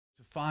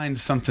find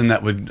something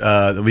that would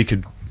that we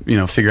could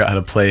figure out how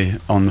to play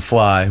on the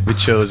fly. We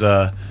chose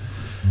The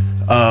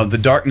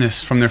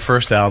Darkness from their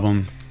first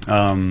album,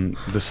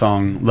 the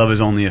song "Love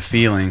Is Only a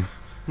Feeling."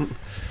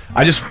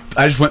 I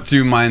just went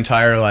through my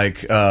entire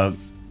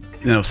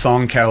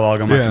song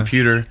catalog on my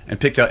computer and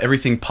picked out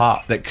everything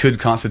pop that could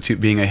constitute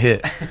being a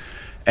hit.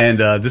 And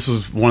this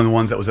was one of the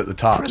ones that was at the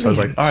top. Brilliant. So I was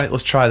like, all right,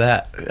 let's try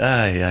that.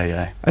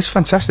 That's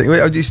fantastic.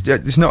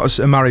 It's not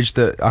a marriage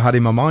that I had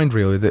in my mind,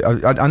 really.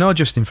 I know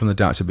Justin from The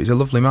Dark Side, but he's a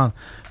lovely man.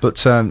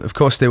 But, of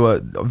course, they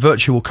were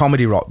virtual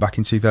comedy rock back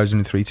in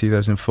 2003,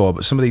 2004.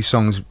 But some of these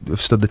songs have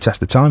stood the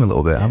test of time a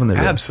little bit, haven't they?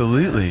 Really?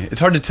 Absolutely.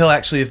 It's hard to tell,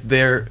 actually, if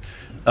they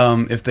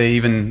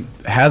even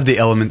have the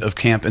element of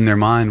camp in their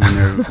mind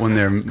when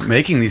they're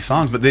making these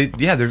songs. But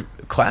they're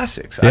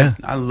classics. Yeah.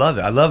 I love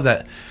it. I love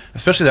that.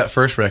 Especially that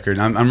first record.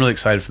 I'm really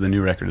excited for the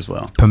new record as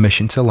well.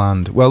 Permission to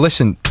Land. Well,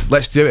 listen,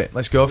 let's do it.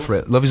 Let's go for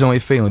it. Love Is Only a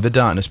Feeling, The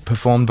Darkness,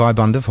 performed by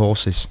Band of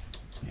Horses.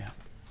 Yeah.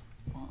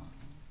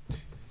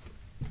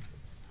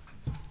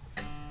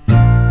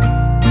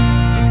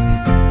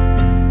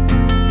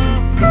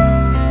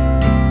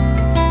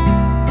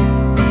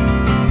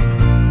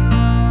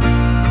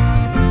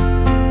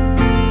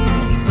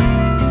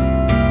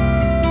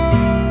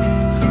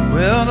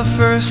 Well, the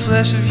first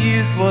flesh of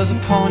youth was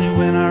upon you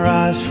when our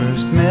eyes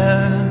first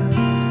met.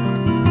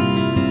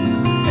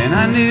 And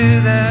I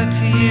knew that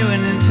to you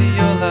and into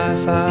your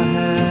life I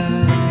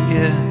had to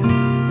get.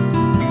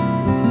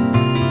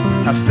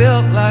 I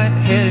felt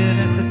lightheaded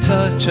at the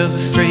touch of the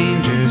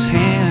stranger's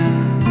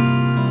hand.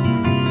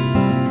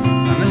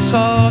 And the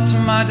assault to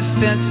my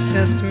defense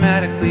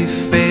systematically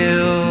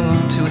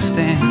failed to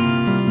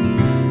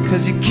withstand.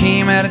 'Cause you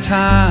came at a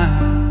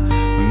time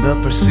when the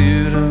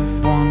pursuit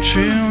of one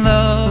true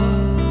love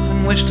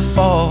in which to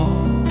fall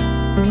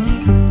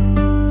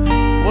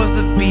was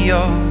the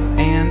be-all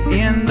and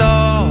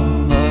end-all.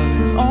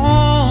 Love is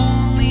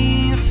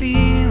only a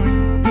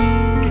feeling.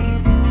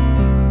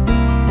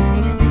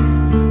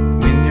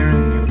 When you're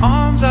in your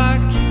arms I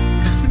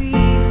keep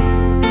clean.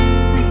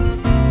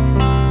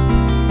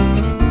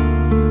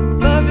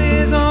 Love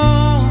is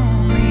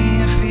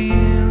only a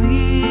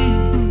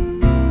feeling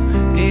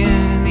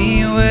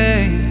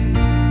anyway.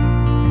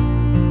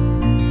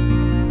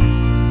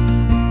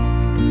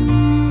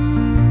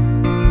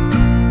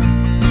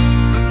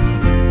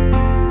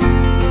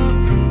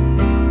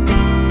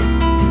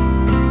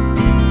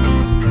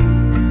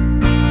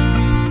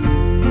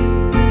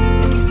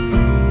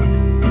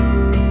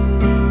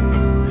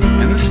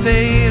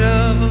 State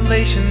of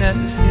elation that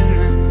this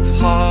union of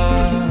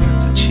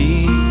hearts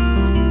achieved.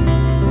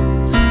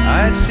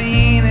 I had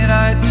seen it,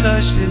 I had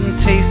touched it and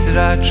tasted,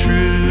 I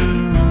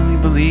truly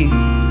believed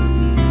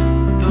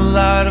the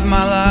light of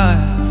my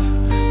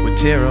life would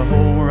tear a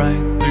hole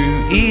right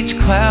through each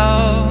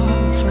cloud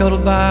that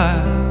scuttled by,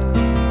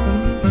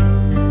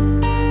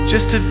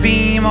 just to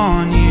beam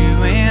on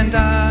you and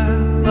I.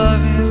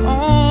 Love is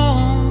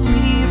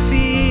only a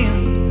feeling.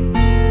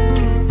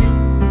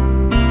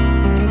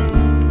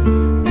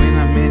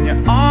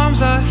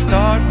 Arms I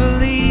start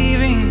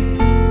believing.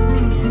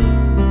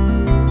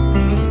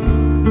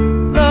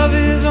 Love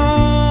is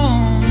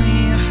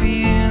only a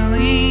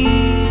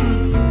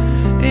feeling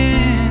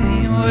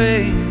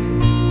anyway.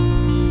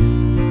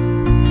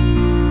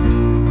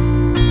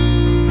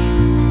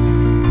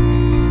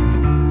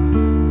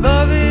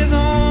 Love is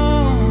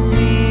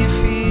only a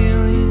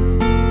feeling.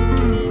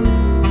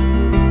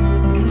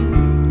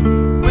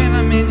 When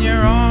I'm in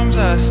your arms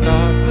I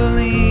start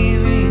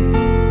believing.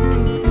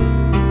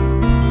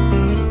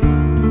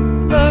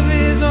 Love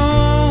is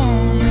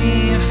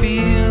only a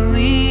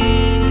feeling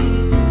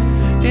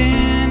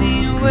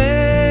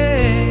anyway.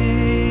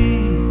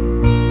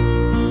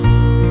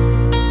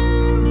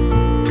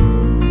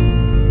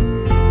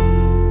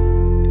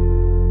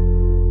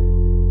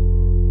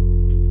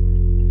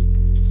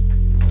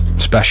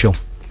 Special.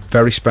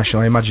 Very special.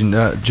 I imagine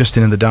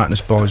Justin and the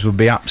Darkness Boys will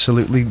be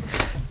absolutely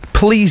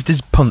pleased as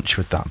punch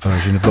with that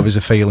version of Love Is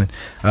a Feeling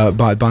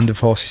by Band of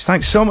Horses.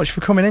 Thanks so much for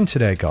coming in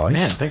today, guys.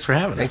 Man, thanks for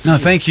having us. No,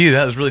 thank you.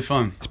 That was really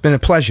fun. It's been a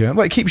pleasure.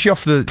 Well, it keeps you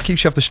off the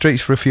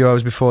streets for a few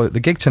hours before the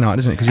gig tonight,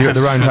 doesn't it? Because you're at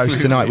the Roundhouse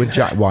tonight with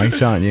Jack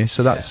White, aren't you?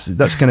 So that's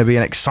going to be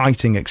an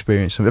exciting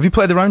experience. Have you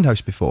played the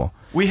Roundhouse before?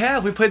 We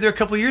played there a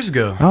couple of years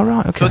ago. Oh,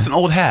 right, okay. So it's an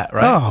old hat,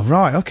 right? Oh,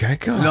 right, okay,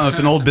 cool. No, it's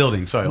an old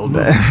building. Sorry, old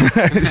building.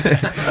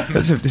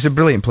 It's a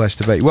brilliant place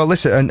to be. Well,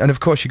 listen, and of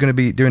course you're going to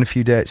be doing a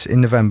few dates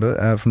in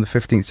November from the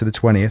 15th to the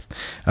 20th.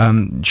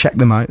 Check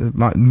them out.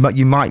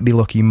 You might be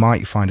lucky, you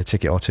might find a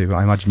ticket or two, but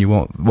I imagine you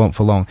won't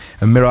for long.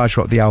 And Mirage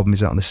Rock, the album,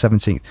 is out on the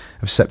 17th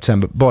of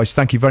September. Boys,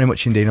 thank you very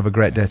much indeed. Have a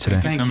great day today.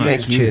 Thank you.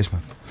 Thank you. Cheers,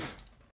 man.